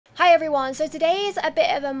Hi everyone, so today is a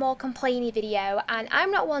bit of a more complainy video, and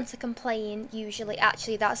I'm not one to complain usually.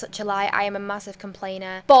 Actually, that's such a lie. I am a massive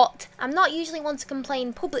complainer, but I'm not usually one to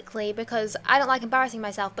complain publicly because I don't like embarrassing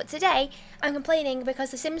myself. But today I'm complaining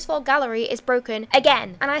because the Sims 4 gallery is broken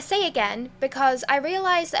again. And I say again because I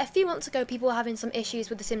realised that a few months ago people were having some issues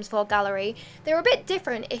with the Sims 4 gallery. They were a bit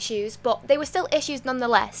different issues, but they were still issues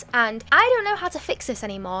nonetheless, and I don't know how to fix this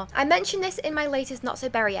anymore. I mentioned this in my latest Not So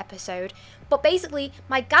Berry episode, but basically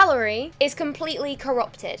my gallery is completely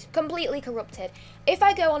corrupted. If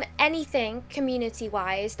I go on anything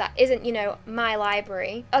community-wise that isn't, my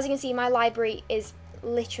library, as you can see, my library is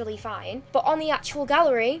literally fine, but on the actual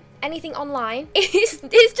gallery, anything online is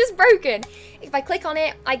just broken. If I click on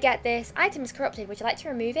it, I get this item is corrupted. Would you like to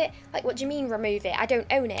remove it? Like, what do you mean remove it? I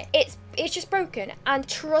don't own it. It's just broken. And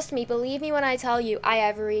trust me, believe me when I tell you, I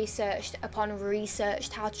have researched upon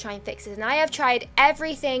researched how to try and fix it, and I have tried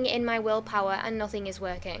everything in my willpower and nothing is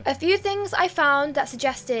working. A few things I found that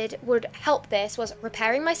suggested would help this was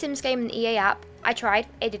repairing my Sims game in the EA app. I tried,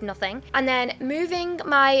 it did nothing. And then moving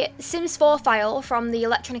my Sims 4 file from the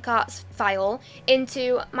Electronic Arts file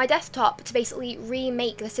into my desktop to basically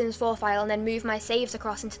remake the Sims 4 file and then move my saves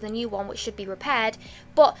across into the new one, which should be repaired.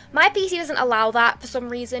 But my PC doesn't allow that for some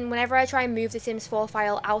reason. Whenever I try and move the Sims 4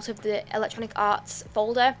 file out of the Electronic Arts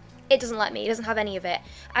folder, it doesn't let me, it doesn't have any of it.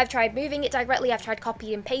 I've tried moving it directly, I've tried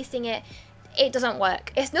copying and pasting it. It doesn't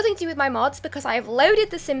work. It's nothing to do with my mods because I have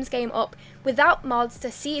loaded the Sims game up without mods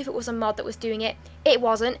to see if it was a mod that was doing it. It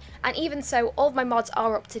wasn't, and even so, all of my mods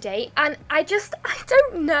are up to date, and I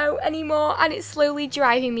don't know anymore, and it's slowly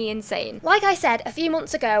driving me insane. Like I said, a few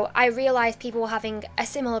months ago, I realised people were having a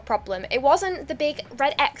similar problem. It wasn't the big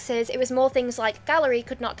red X's, it was more things like gallery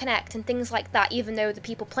could not connect and things like that, even though the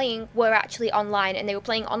people playing were actually online and they were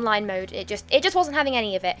playing online mode. It just wasn't having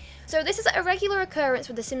any of it. So this is a regular occurrence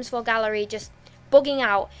with the Sims 4 gallery just bugging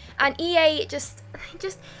out, and EA just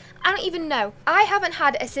I don't even know. I haven't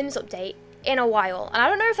had a Sims update in a while, and I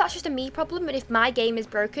don't know if that's just a me problem and if my game is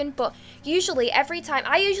broken, but usually every time,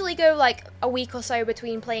 I usually go like a week or so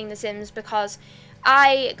between playing The Sims because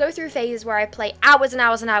I go through phases where I play hours and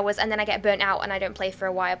hours and hours and then I get burnt out and I don't play for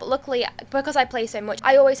a while. But luckily, because I play so much,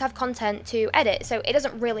 I always have content to edit, so it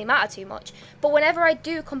doesn't really matter too much. But whenever I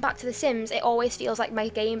do come back to The Sims, it always feels like my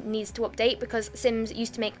game needs to update because Sims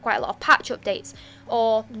used to make quite a lot of patch updates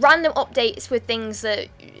or random updates with things that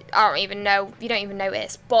I don't even know, you don't even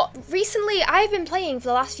notice. But recently, I've been playing for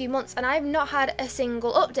the last few months and I've not had a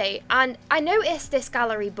single update. And I noticed this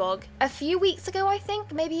gallery bug a few weeks ago, I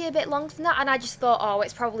think, maybe a bit longer than that, and I just thought, oh,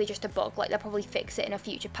 it's probably just a bug, like they'll probably fix it in a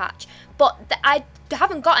future patch. But I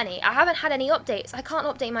haven't got any. I haven't had any updates. I can't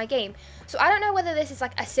update my game. So I don't know whether this is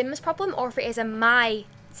like a Sims problem or if it is a my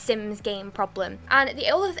Sims game problem. And the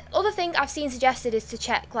other thing I've seen suggested is to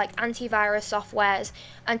check like antivirus softwares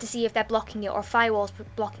and to see if they're blocking it or firewalls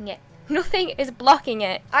blocking it. Nothing is blocking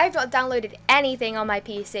it. I've not downloaded anything on my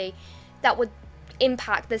PC that would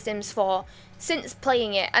impact The Sims 4 since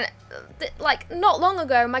playing it, and like not long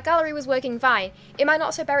ago my gallery was working fine. In my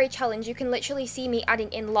Not So Berry challenge you can literally see me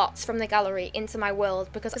adding in lots from the gallery into my world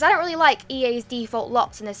because I don't really like EA's default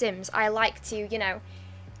lots in The Sims. I like to,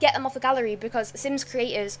 get them off the gallery because Sims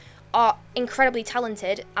creators are incredibly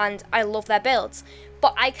talented and I love their builds.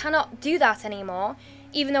 But I cannot do that anymore,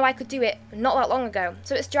 even though I could do it not that long ago.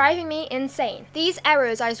 So it's driving me insane. These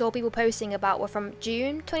errors I saw people posting about were from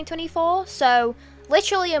June 2024, so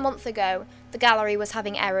literally a month ago the gallery was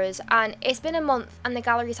having errors, and it's been a month and the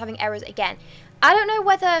gallery is having errors again. I don't know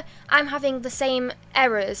whether I'm having the same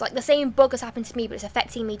errors, like the same bug has happened to me, but it's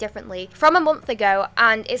affecting me differently from a month ago,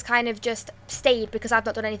 and it's kind of just stayed because I've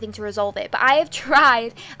not done anything to resolve it. But I have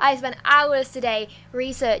tried. I spent hours today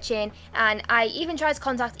researching, and I even tried to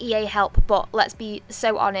contact EA help, but let's be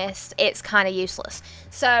so honest, it's kind of useless.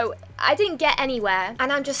 So I didn't get anywhere,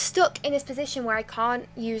 and I'm just stuck in this position where I can't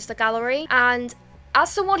use the gallery, and as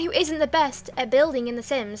someone who isn't the best at building in The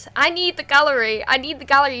Sims, I need the gallery. I need the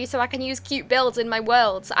gallery so I can use cute builds in my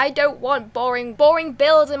worlds. I don't want boring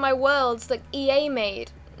builds in my worlds that EA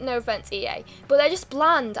made. No offense, EA. But they're just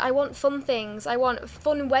bland. I want fun things. I want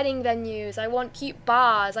fun wedding venues. I want cute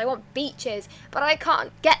bars. I want beaches. But I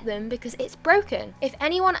can't get them because it's broken. If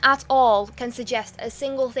anyone at all can suggest a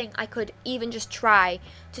single thing I could even just try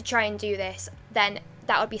and do this, then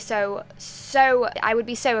that would be I would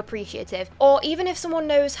be so appreciative. Or even if someone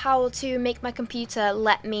knows how to make my computer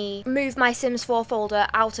let me move my Sims 4 folder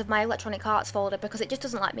out of my Electronic Arts folder, because it just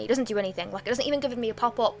doesn't let me, it doesn't do anything. Like, it doesn't even give me a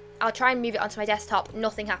pop-up. I'll try and move it onto my desktop,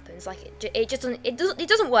 nothing happens. Like, it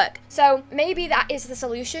doesn't work. So maybe that is the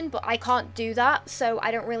solution, but I can't do that, so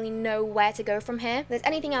I don't really know where to go from here. If there's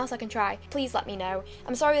anything else I can try, please let me know.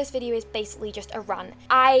 I'm sorry this video is basically just a rant.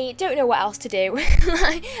 I don't know what else to do.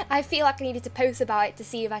 I feel like I needed to post about it to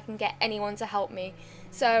see if I can get anyone to help me.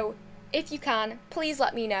 So if you can, please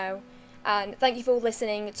let me know. And thank you for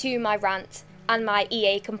listening to my rant and my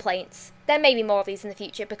EA complaints. There may be more of these in the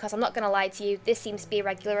future, because I'm not going to lie to you, this seems to be a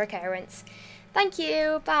regular occurrence. Thank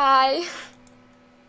you, bye!